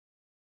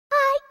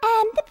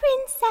and the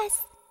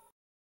princess.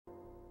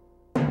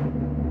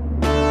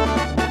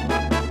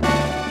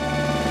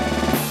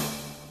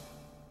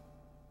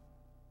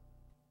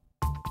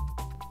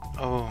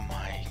 Oh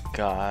my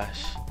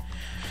gosh.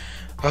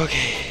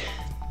 Okay,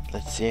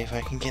 let's see if I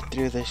can get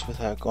through this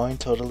without going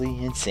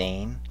totally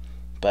insane.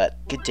 But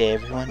good day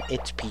everyone,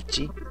 it's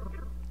Peachy.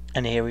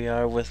 And here we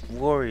are with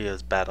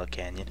Wario's Battle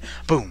Canyon.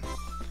 Boom!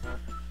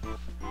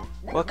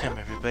 Welcome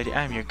everybody,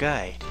 I'm your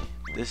guide.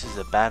 This is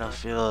a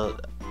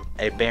battlefield,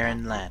 a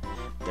barren land.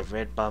 The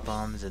Red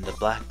Bob-ombs and the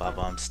Black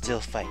Bob-ombs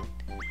still fight.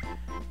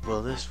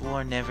 Will this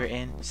war never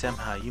end?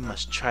 Somehow you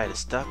must try to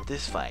stop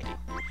this fighting.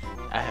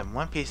 I have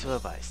one piece of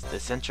advice. The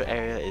central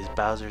area is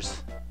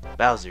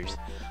Bowser's.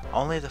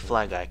 Only the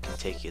Fly Guy can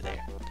take you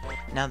there.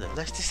 Now then,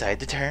 let's decide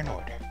the turn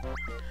order.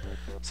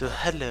 So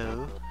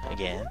hello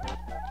again.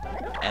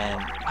 And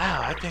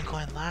wow, I've been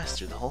going last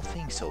through the whole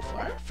thing so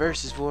far.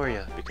 First is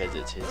Wario, because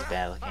it's his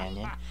battle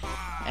canyon.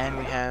 And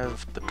we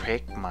have the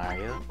prick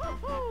Mario.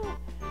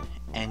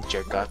 And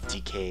jerk off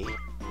DK.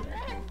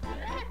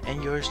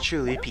 And yours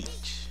truly,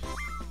 Peach.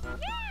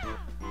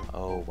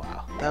 Oh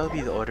wow, that would be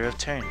the order of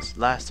turns.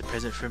 Last, a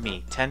present for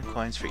me. 10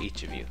 coins for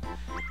each of you.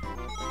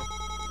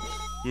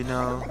 You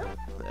know,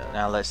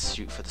 now let's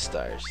shoot for the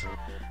stars.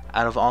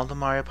 Out of all the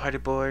Mario Party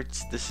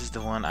boards, this is the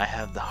one I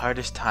have the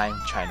hardest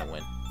time trying to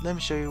win. Let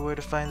me show you where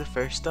to find the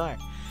first star.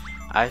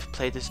 I've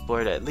played this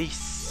board at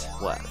least,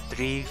 what,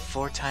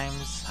 3-4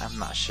 times? I'm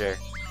not sure.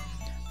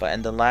 But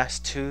in the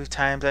last 2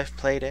 times I've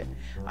played it,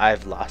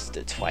 I've lost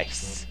it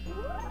twice.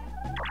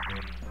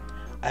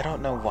 I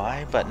don't know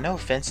why, but no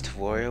offense to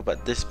Wario,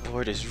 but this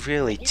board is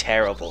really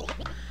terrible.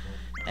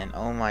 And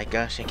oh my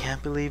gosh, I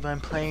can't believe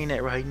I'm playing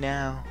it right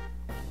now.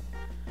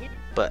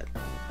 But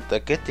the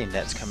good thing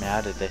that's coming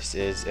out of this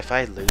is if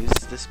I lose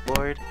this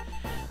board,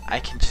 I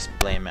can just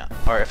blame it.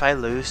 Or if I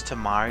lose to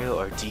Mario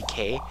or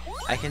DK,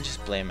 I can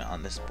just blame it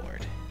on this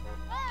board.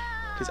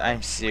 Because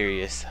I'm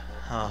serious.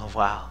 Oh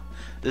wow.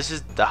 This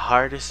is the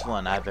hardest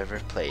one I've ever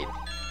played.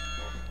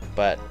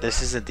 But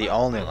this isn't the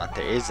only one.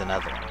 There is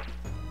another one.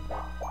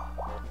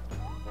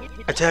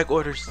 Attack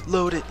orders.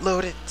 Load it.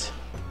 Load it.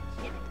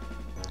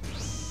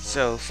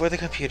 So for the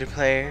computer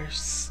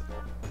players,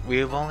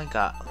 we've only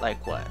got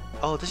like what?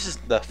 Oh, this is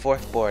the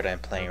 4th board I'm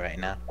playing right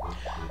now.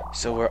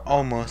 So we're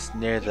almost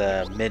near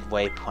the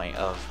midway point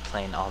of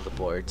playing all the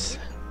boards.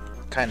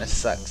 Kinda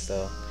sucks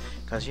though.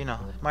 Because you know,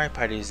 Mario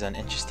Party is an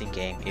interesting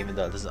game even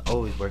though it doesn't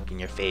always work in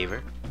your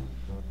favor.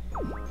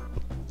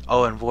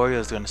 Oh, and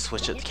Wario's gonna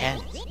switch up the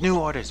cannons. New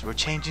orders, we're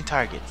changing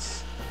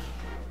targets.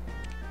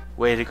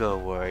 Way to go,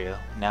 Wario.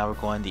 Now we're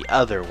going the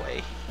other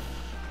way.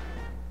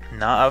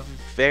 Not a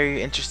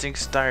very interesting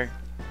start.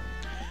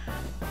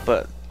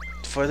 But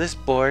for this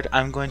board,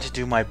 I'm going to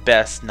do my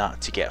best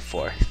not to get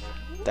 4th.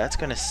 That's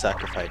gonna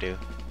suck if I do.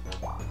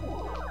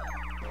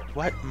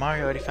 What?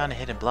 Mario already found a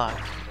hidden block.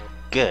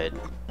 Good.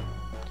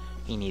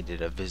 He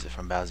needed a visit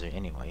from Bowser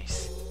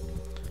anyways.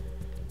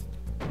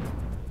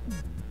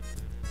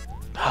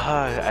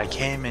 Haha, I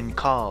came and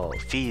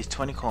called. Fees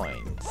 20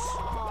 coins.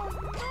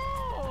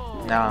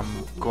 Now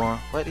I'm going.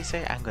 What did he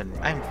say?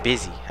 I'm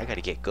busy. I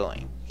gotta get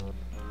going.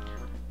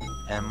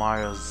 And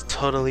Mario's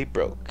totally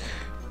broke.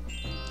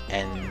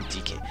 And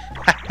DK.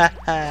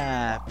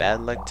 Hahaha.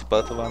 Bad luck to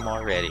both of them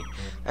already.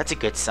 That's a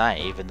good sign,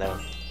 even though.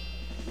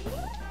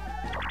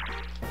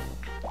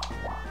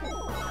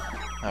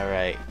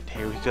 Alright,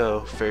 here we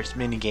go. First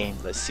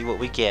minigame. Let's see what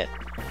we get.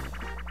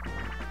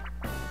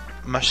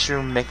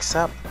 Mushroom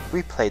mix-up.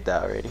 We played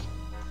that already.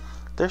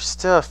 There's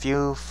still a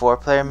few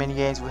 4-player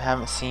minigames we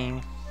haven't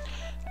seen.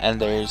 And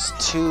there's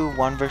 2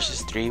 1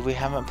 versus 3 we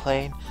haven't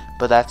played,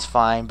 but that's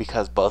fine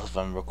because both of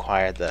them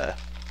require the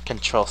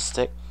control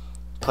stick.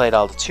 Played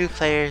all the 2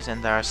 players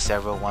and there are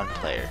several 1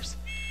 players.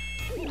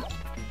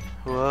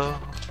 Whoa.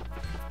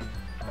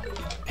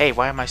 Hey,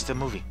 why am I still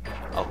moving?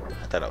 Oh,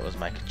 I thought it was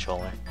my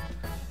controller.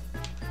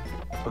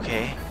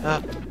 Okay.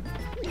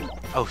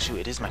 Oh shoot,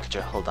 it is my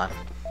controller. Hold on.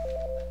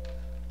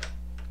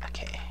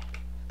 Okay.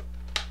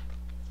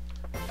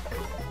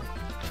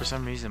 For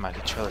some reason my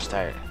controller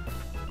started.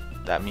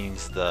 That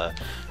means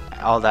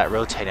all that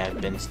rotating I've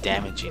been is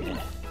damaging it.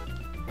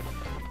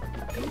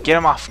 Get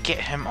him off! Get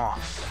him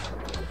off!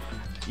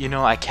 You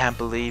know, I can't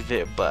believe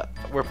it, but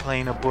we're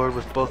playing a board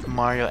with both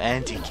Mario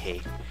and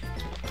DK.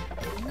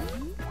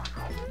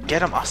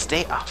 Get him off!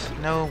 Stay off!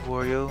 No,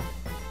 Wario.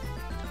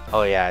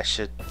 Oh yeah, I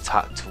should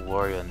talk to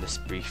Wario in this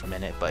brief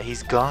minute, but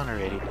he's gone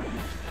already.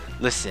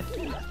 Listen,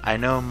 I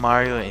know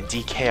Mario and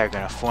DK are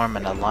gonna form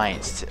an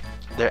alliance.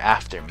 They're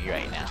after me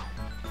right now.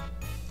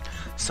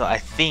 So I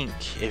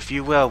think, if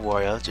you will,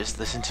 Wario, just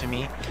listen to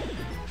me.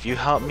 If you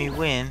help me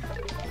win,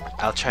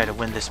 I'll try to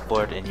win this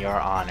board in your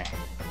honor.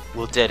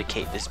 We'll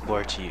dedicate this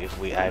board to you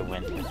if I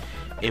win.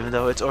 Even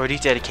though it's already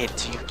dedicated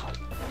to you.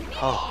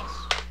 Oh.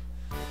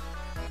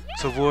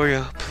 So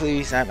Wario,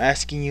 please, I'm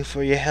asking you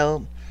for your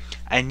help.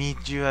 I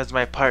need you as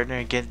my partner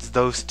against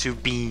those 2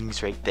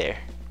 beings right there.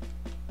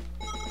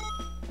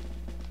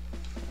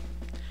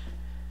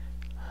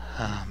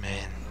 Oh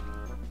man.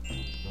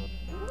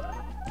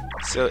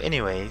 So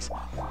anyways,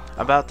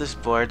 About this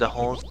board, the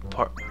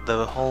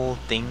whole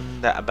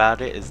thing that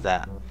about it is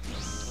that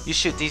you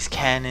shoot these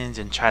cannons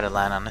and try to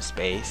land on a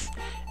space,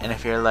 and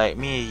if you're like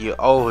me, you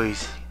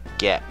always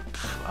get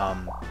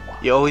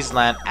you always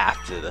land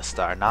after the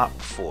star, not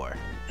before.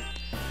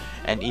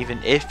 And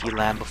even if you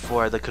land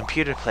before, the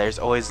computer players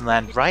always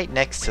land right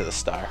next to the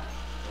star.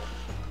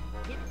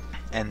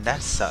 And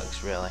that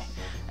sucks, really.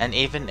 And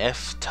even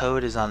if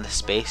Toad is on the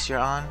space you're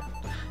on,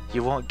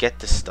 you won't get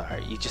the star.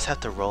 You just have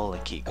to roll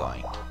and keep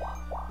going.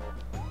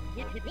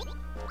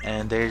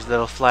 And there's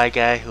little fly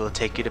guy who will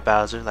take you to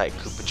Bowser, like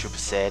Koopa Troopa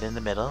said in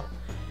the middle.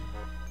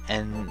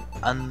 And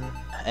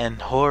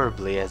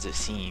horribly as it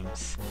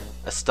seems,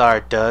 a star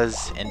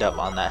does end up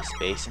on that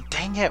space. And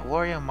dang it,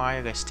 Wario and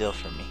Mario are gonna steal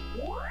from me.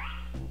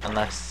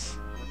 Unless...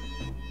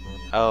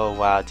 oh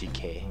wow,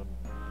 DK.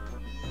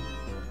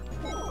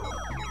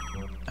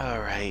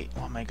 Alright,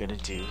 what am I gonna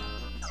do?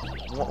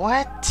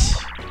 What?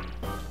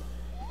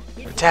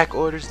 Attack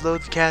orders,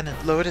 load the cannon,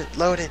 load it,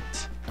 load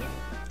it!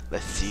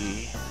 Let's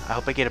see, I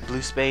hope I get a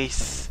blue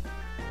space.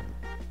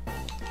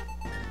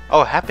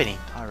 Oh, happening,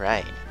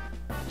 alright.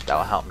 That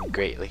will help me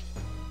greatly.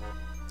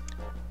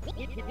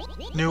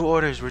 New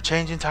orders, we're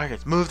changing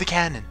targets, move the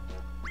cannon!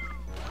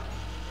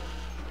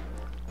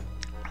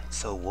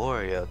 So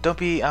Wario, don't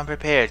be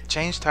unprepared,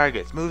 change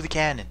targets, move the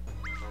cannon!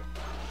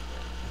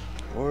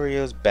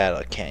 Wario's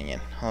Battle Canyon.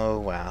 Oh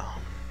wow.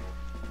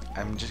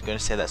 I'm just gonna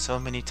say that so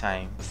many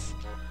times.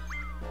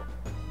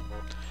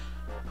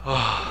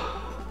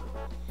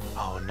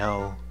 Oh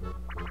no.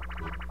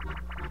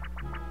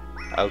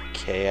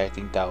 Okay, I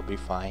think that'll be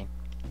fine.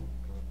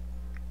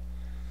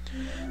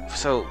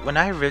 So when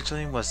I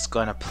originally was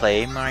gonna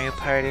play Mario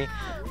Party,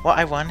 what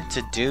I wanted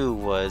to do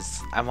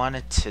was I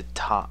wanted to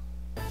talk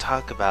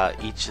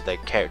about each of the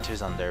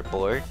characters on their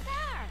board,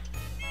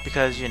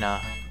 because you know.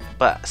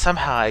 But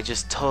somehow I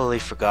just totally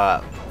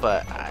forgot,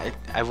 but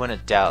I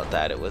wouldn't doubt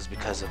that it was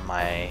because of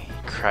my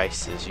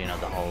crisis, you know,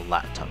 the whole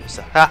laptop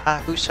stuff. Haha,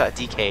 who shot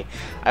DK?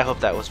 I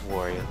hope that was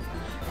Wario.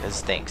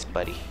 Cause thanks,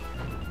 buddy.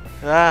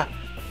 Ah!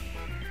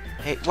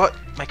 Hey, what?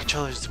 My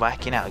controller's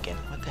whacking out again.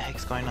 What the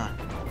heck's going on?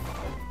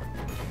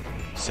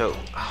 So,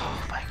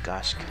 oh my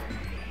gosh.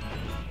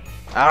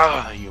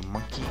 Ah, oh, you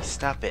monkey,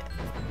 stop it.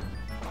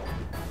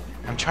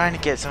 I'm trying to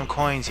get some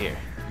coins here.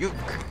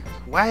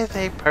 Why are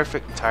they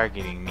perfect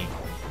targeting me?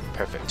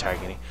 Perfect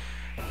targeting.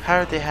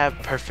 How do they have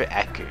perfect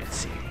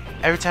accuracy?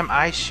 Every time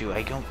I shoot,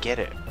 I don't get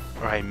it,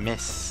 or I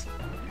miss.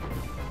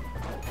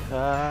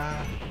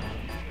 I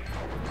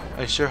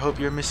sure hope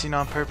you're missing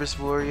on purpose,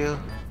 Wario.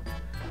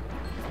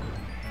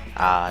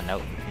 Ah,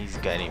 nope, he's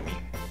getting me.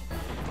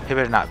 He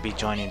better not be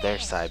joining their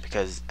side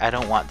because I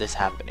don't want this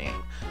happening.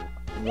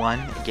 1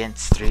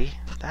 against 3?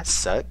 That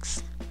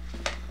sucks.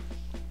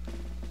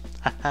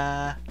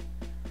 Haha.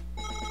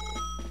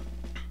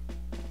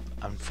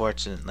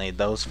 Unfortunately,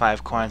 those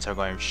 5 coins are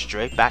going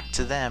straight back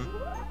to them.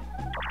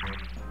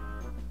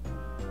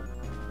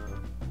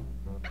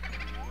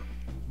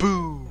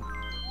 Boo!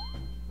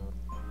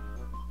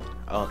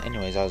 Oh,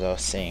 anyways, as I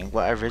was saying,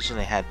 what I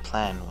originally had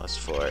planned was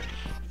for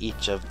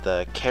each of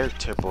the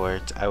character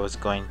boards, I was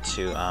going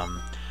to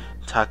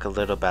talk a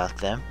little about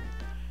them.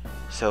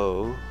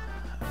 So,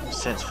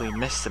 since we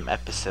missed some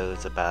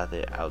episodes about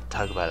it, I'll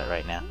talk about it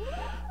right now.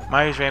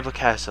 Mario's Rainbow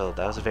Castle,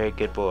 that was a very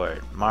good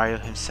board. Mario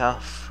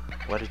himself,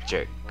 what a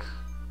jerk.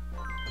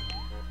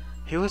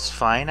 He was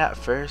fine at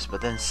first,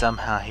 but then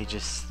somehow he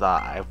just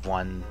thought I've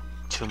won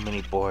too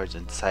many boards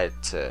and decided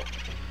to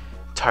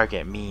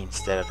target me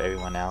instead of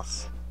everyone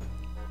else.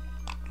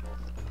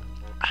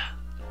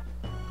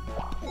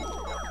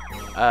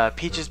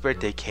 Peach's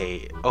birthday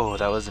cake. Oh,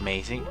 that was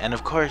amazing. And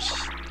of course,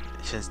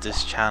 since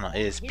this channel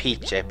is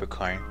Peach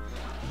Epicorn,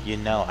 you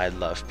know I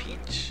love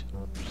Peach.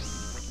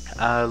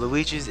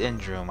 Luigi's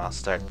end room, I'll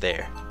start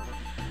there.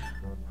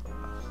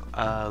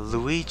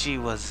 Luigi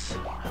was,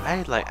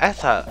 I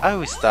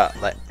always thought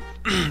like,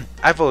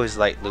 I've always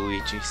liked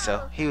Luigi,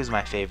 so he was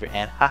my favorite,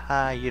 and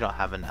haha, you don't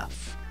have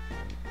enough.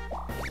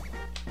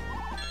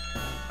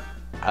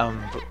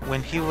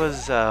 When he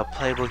was a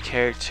playable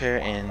character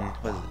in,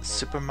 was it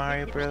Super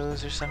Mario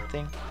Bros or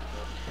something?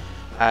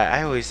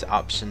 I always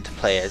optioned to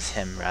play as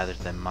him rather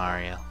than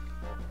Mario.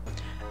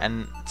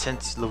 And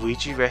since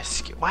Luigi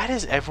rescue, why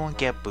does everyone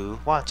get Boo?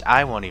 Watch,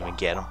 I won't even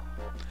get him.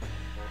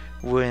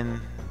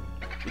 When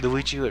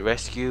Luigi would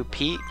rescue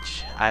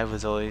Peach, I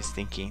was always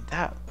thinking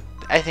that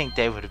I think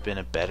they would have been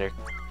a better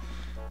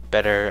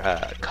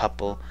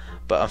couple,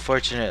 but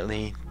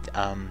unfortunately,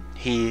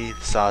 he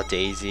saw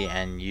Daisy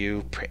and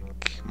you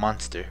prick,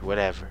 monster,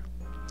 whatever.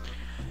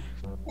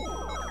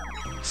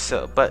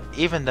 So, but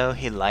even though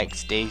he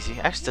likes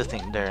Daisy, I still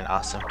think they're an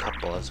awesome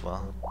couple as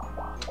well.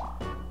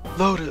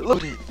 Load it,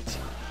 load it!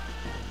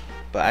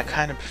 But I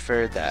kind of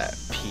prefer that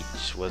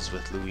Peach was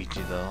with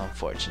Luigi though,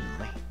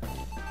 unfortunately.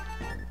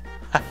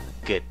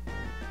 Good.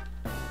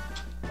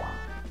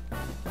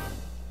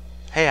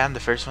 Hey, I'm the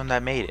first one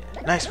that made it.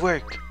 Nice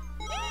work!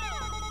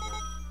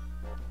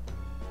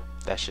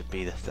 That should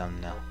be the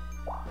thumbnail.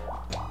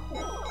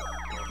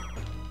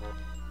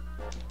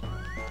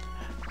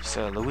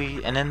 So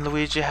and then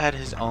Luigi had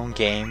his own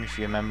game, if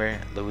you remember,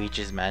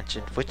 Luigi's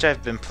Mansion, which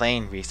I've been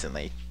playing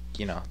recently,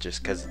 you know,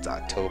 just because it's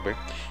October.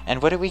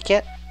 And what did we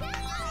get?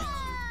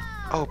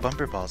 Oh,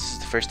 bumper balls. This is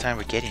the first time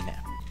we're getting it.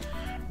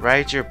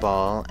 Ride your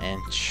ball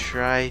and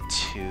try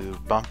to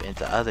bump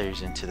into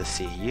others into the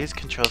sea. Use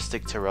control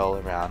stick to roll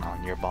around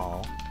on your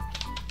ball.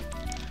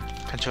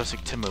 Control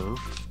stick to move.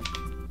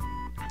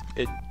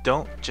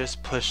 Don't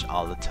just push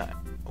all the time.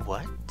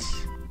 What?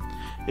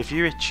 If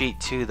you retreat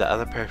too, the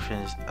other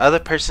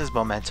person's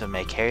momentum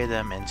may carry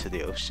them into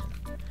the ocean.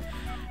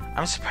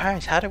 I'm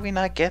surprised. How did we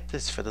not get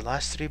this for the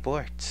last 3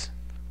 boards?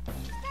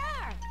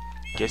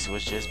 Guess it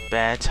was just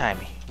bad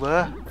timing.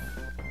 What?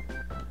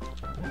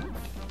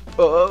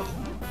 Oh,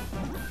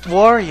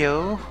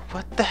 Wario,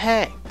 what the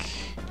heck?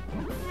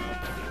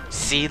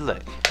 See,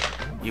 look.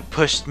 You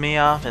pushed me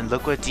off, and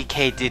look what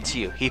DK did to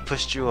you. He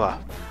pushed you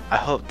off. I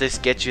hope this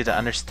gets you to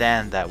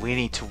understand that we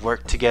need to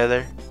work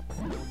together.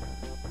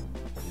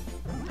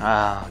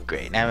 Oh,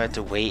 great. Now we have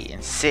to wait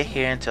and sit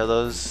here until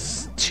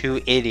those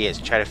 2 idiots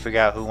try to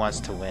figure out who wants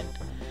to win.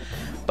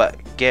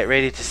 But get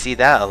ready to see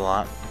that a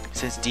lot.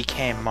 Since DK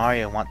and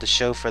Mario want the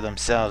show for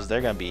themselves,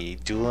 they're gonna be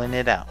dueling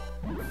it out.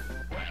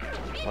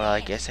 Well,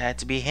 I guess it had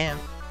to be him.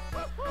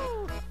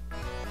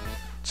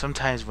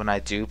 Sometimes when I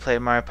do play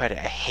Mario Party, I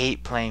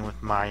hate playing with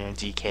Mario and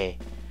DK.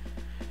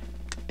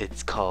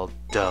 It's called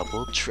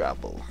double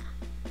trouble.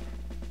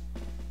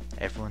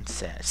 Everyone's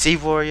sad. See,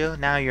 Wario,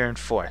 now you're in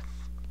 4th.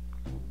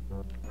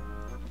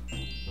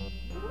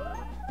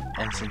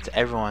 And since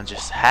everyone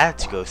just had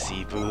to go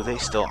see Boo, they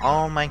stole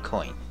all my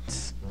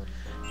coins.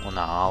 Well,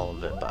 not all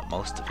of it, but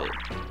most of it.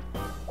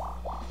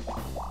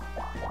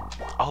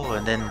 Oh,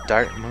 and then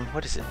Dark Moon,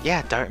 what is it?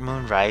 Yeah, Dark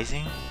Moon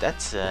Rising.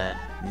 That's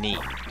neat.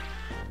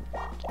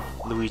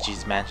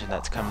 Luigi's Mansion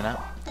that's coming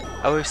up.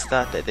 I always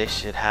thought that they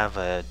should have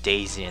a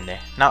Daisy in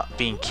there. Not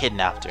being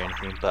kidnapped or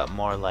anything, but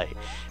more like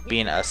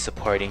being a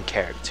supporting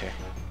character.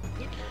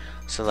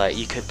 So like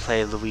you could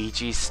play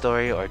Luigi's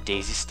story or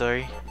Daisy's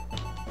story.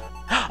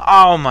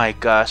 Oh my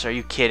gosh, are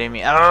you kidding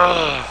me?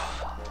 Ugh,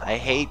 I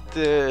hate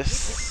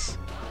this.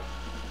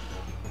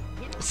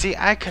 See,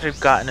 I could have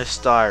gotten a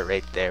star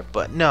right there,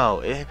 but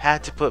no, it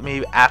had to put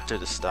me after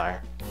the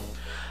star.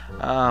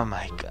 Oh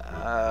my god.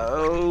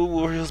 Oh,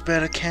 Wario's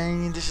Battle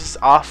Canyon, this is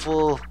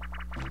awful.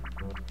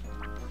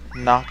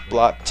 Knock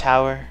Block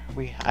Tower.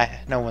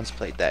 No one's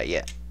played that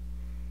yet.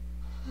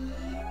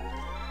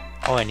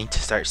 Oh, I need to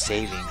start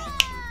saving.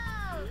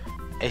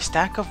 A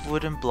stack of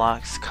wooden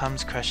blocks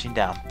comes crashing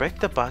down. Break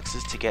the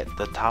boxes to get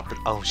the top of,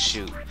 oh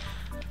shoot.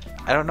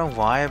 I don't know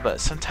why,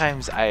 but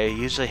sometimes I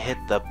usually hit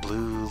the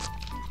blue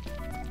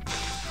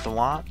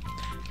thwomp.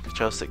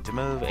 Control stick to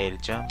move, A to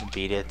jump, and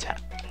B to attack.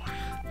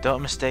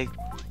 Don't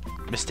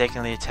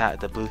mistakenly attack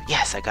the blue.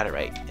 Yes, I got it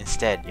right.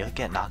 Instead, you'll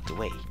get knocked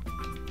away.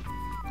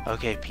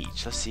 Okay,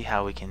 Peach, let's see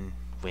how we can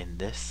win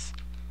this.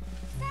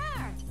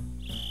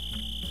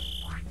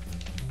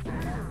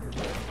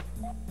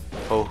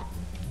 Oh.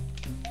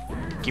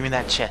 Give me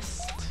that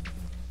chest.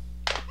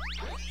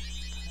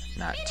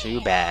 Not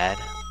too bad.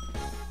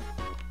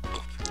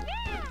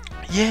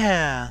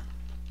 Yeah!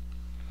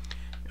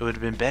 It would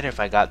have been better if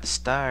I got the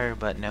star,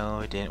 but no,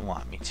 it didn't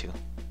want me to.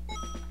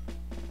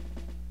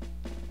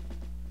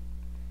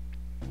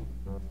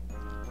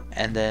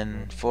 And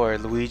then for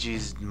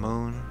Luigi's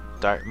Moon,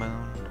 Dark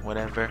Moon,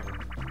 whatever,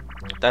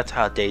 that's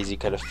how Daisy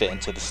could have fit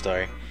into the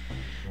story.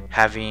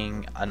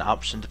 Having an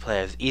option to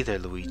play as either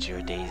Luigi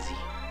or Daisy.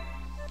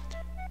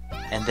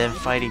 And then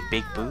fighting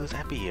Big Boo,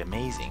 that'd be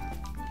amazing.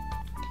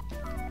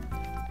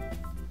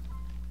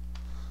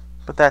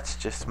 But that's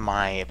just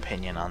my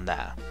opinion on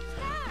that.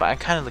 But I'm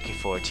kind of looking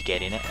forward to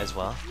getting it as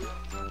well.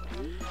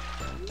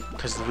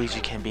 Because Luigi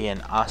can be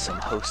an awesome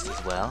host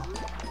as well.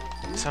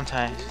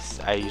 Sometimes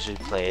I usually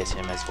play as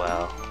him as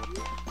well.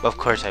 But of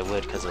course I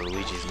would because of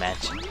Luigi's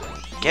Mansion.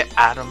 Get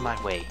out of my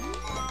way.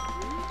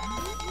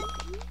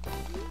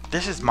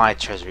 This is my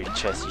treasury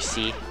chest, you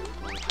see.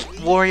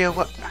 Wario,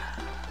 what?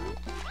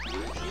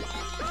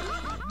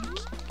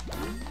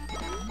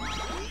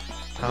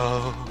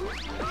 Oh.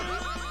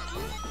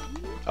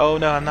 Oh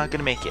no, I'm not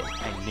gonna make it.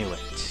 I knew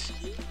it.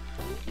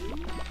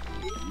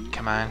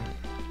 Come on.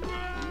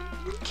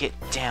 Get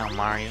down,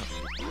 Mario.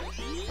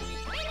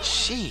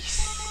 Jeez.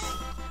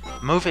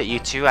 Move it, you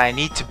two. I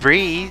need to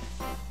breathe.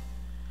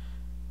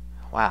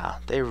 Wow,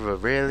 they were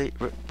really...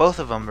 both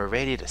of them were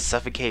ready to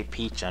suffocate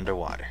Peach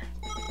underwater.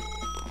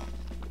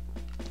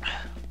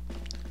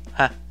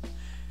 Huh.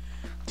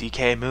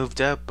 DK moved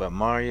up, but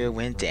Mario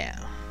went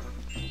down.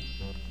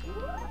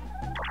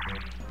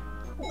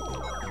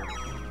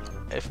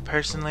 If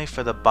personally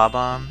for the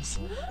Bob-ombs,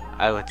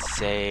 I would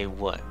say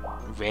what?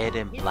 Red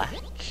and Black?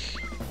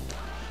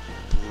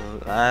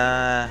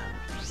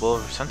 Well,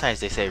 sometimes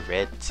they say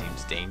red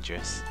seems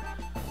dangerous.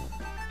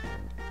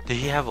 Did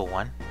he have a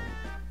 1?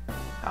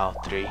 Oh,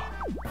 3.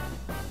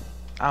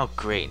 Oh,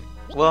 great.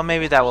 Well,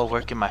 maybe that will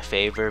work in my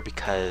favor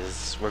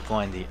because we're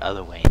going the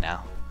other way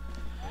now.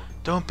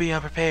 Don't be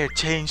unprepared.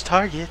 Change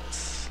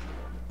targets.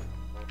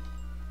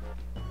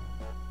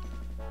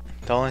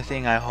 The only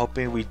thing I'm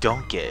hoping we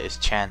don't get is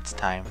chance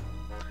time.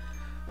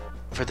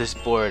 For this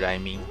board, I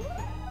mean.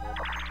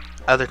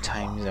 Other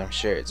times, I'm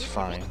sure it's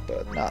fine,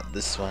 but not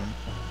this one.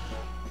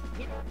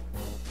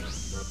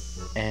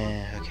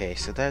 Okay,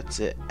 so that's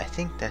it. I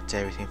think that's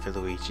everything for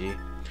Luigi.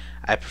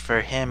 I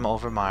prefer him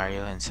over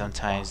Mario, and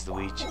sometimes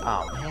Luigi...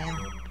 Oh, man.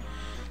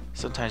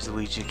 Sometimes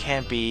Luigi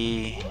can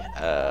be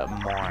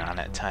moron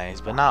at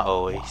times, but not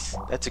always.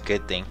 That's a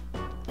good thing.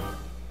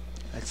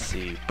 Let's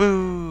see.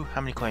 Boo!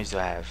 How many coins do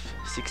I have?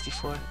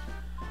 64?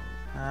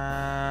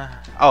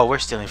 Oh, we're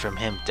stealing from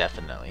him,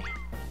 definitely.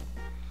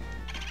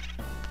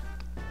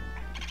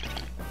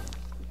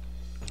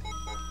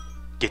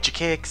 Get your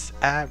kicks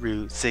at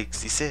Route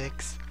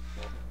 66.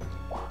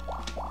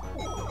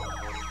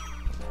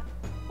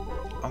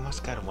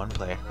 Almost got a one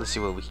player. Let's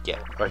see what we can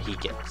get, or he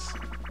gets.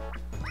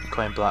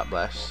 Coin block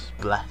blash.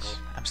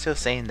 I'm still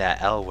saying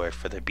that L word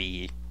for the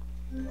B.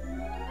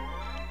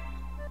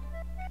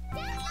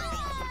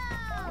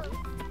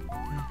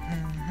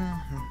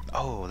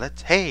 Oh,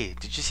 hey,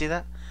 did you see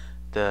that?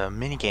 The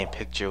minigame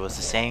picture was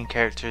the same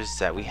characters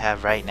that we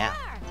have right now.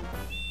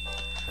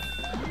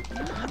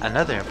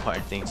 Another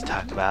important thing to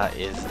talk about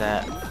is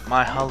that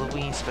my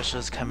Halloween special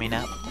is coming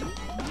up.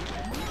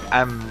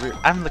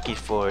 I'm looking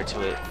forward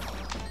to it,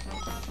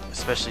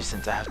 especially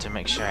since I have to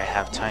make sure I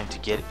have time to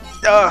get it.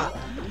 Ah!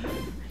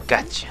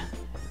 Gotcha.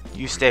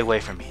 You stay away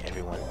from me,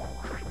 everyone.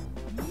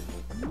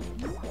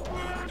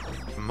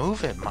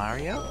 Move it,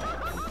 Mario.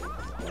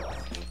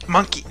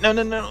 Monkey! No,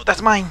 no, no,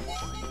 that's mine!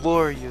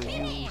 Wario,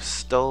 you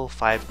stole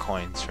 5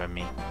 coins from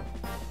me.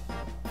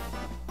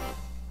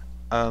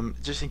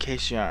 Just in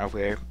case you aren't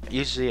aware,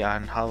 usually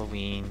on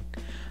Halloween,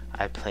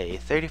 I play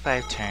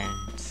 35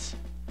 turns,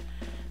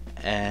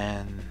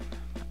 and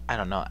I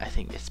don't know, I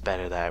think it's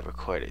better that I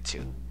record it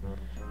too.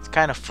 It's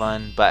kind of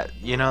fun, but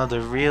you know, the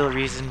real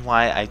reason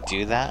why I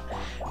do that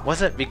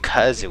wasn't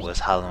because it was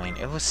Halloween,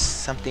 it was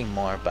something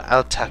more, but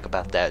I'll talk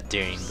about that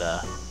during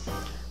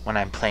when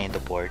I'm playing the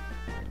board.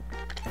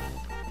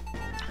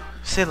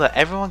 See, look,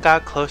 everyone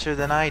got closer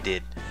than I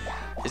did.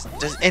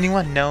 Does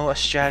anyone know a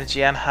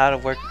strategy on how to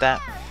work that?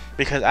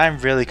 Because I'm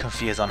really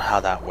confused on how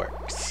that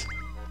works.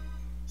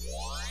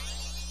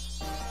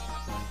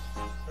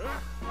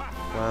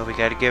 Well, we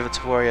gotta give it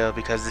to Wario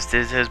because this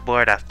is his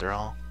board after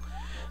all.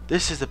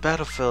 This is the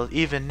battlefield.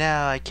 Even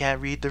now, I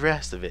can't read the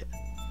rest of it.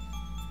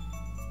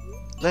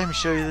 Let me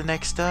show you the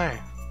next star.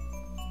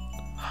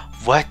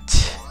 What?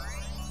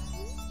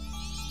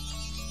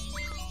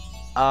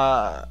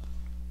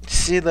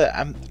 See, look,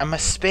 I'm a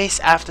space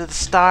after the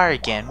star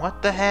again.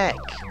 What the heck?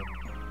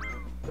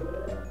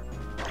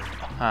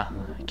 Huh.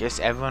 I guess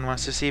everyone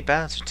wants to see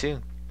Bowser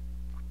too.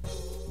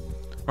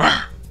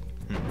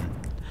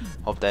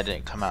 Hope that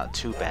didn't come out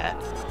too bad.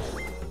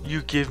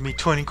 You give me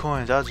 20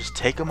 coins, I'll just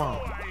take them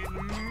all.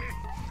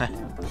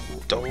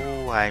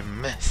 Oh, I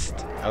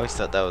missed. I always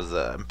thought that was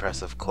an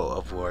impressive quote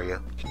of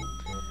Wario.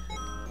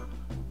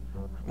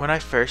 When I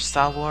first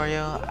saw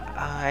Wario,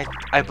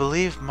 I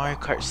believe Mario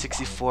Kart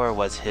 64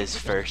 was his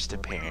first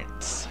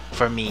appearance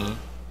for me.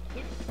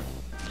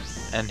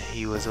 And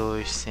he was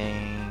always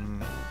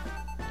saying,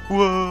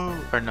 "Whoa!"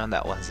 Or no,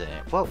 that wasn't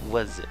it. What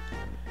was it?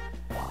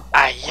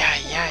 Ah,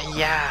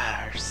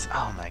 yeah.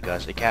 Oh my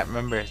gosh, I can't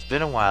remember. It's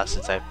been a while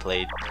since I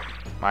played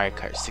Mario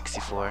Kart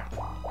 64.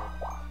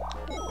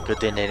 Good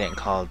thing they didn't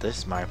call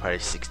this Mario Party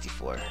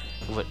 64.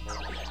 What?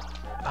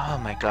 Oh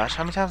my gosh,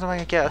 how many times am I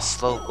gonna get a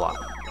slow block?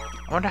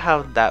 I wonder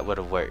how that would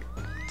have worked.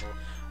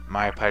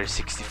 Mario Party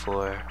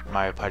 64,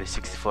 Mario Party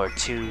 64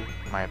 2,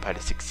 Mario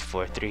Party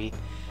 64 3.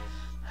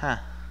 Huh.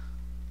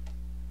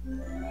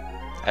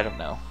 I don't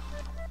know.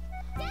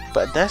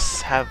 But it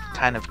does have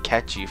kind of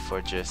catchy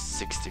for just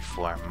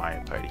 64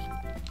 Mario Party.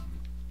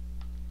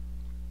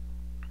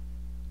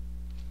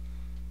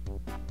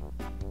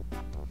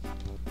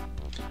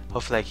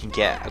 Hopefully I can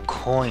get a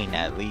coin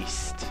at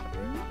least.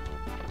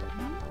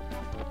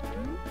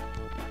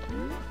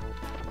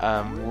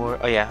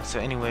 Oh yeah, so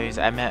anyways,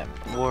 I met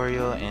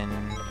Wario in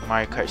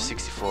Mario Kart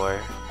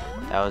 64.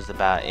 That was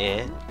about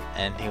it,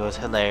 and he was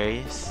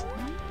hilarious.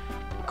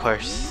 Of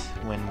course,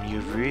 when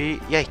you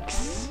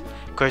yikes!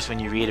 Of course, when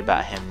you read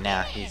about him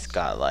now, he's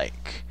got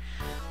like,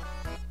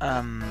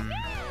 how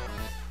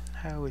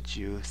would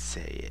you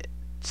say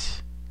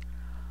it?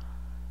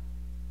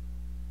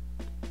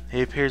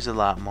 He appears a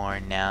lot more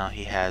now.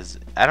 He has,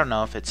 I don't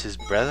know if it's his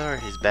brother or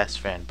his best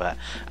friend, but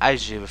I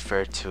usually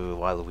refer to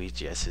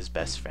Waluigi as his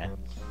best friend.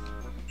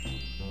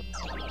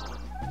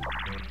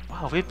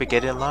 Wow, we've been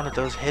getting a lot of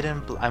those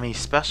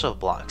special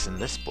blocks in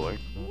this board.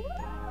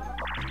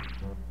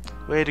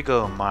 Way to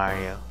go,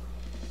 Mario.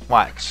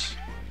 Watch.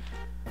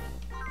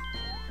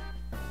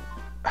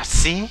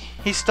 See?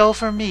 He stole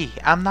from me.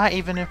 I'm not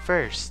even in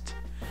first.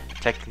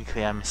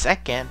 Technically, I'm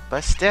second,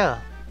 but still.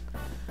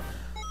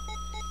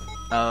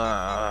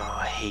 Oh,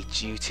 I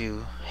hate you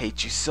two.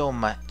 Hate you so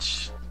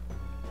much.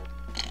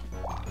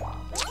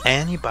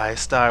 And you buy a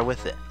star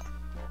with it.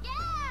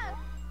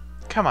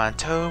 Come on,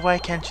 Toad, why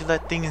can't you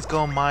let things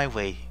go my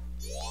way?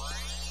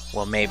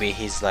 Well, maybe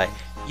he's like,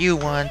 You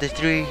won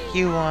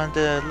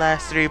the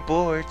last 3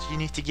 boards. You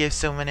need to give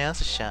someone else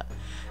a shot.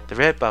 The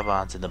red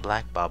Bob-ombs and the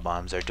black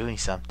Bob-ombs are doing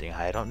something.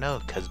 I don't know,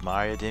 cause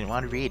Mario didn't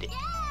want to read it.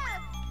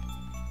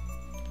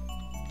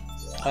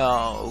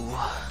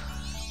 Oh.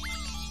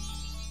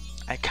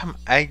 Can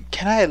I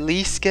at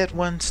least get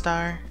 1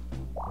 star?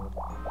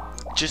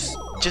 Just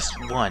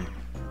 1.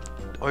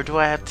 Or do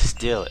I have to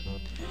steal it?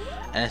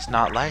 And it's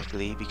not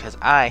likely because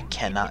I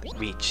cannot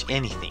reach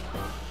anything.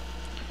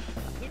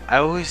 I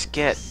always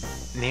get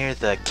near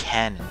the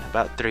cannon,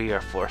 about 3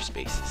 or 4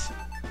 spaces.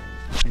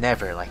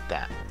 Never like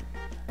that.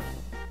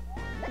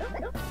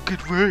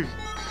 Good work.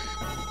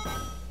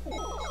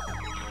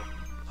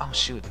 Oh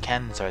shoot,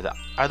 cannons are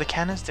the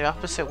cannons the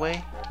opposite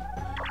way?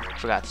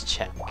 Forgot to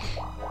check.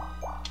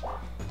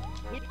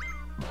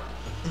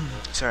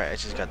 Sorry, I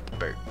just got the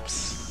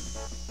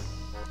burps.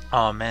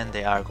 Oh man,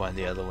 they are going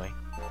the other way.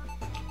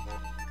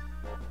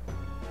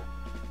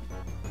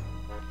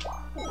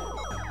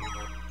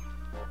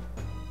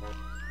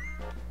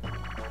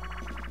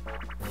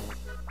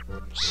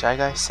 Shy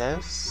Guy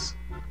says,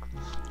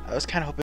 I was kind of hoping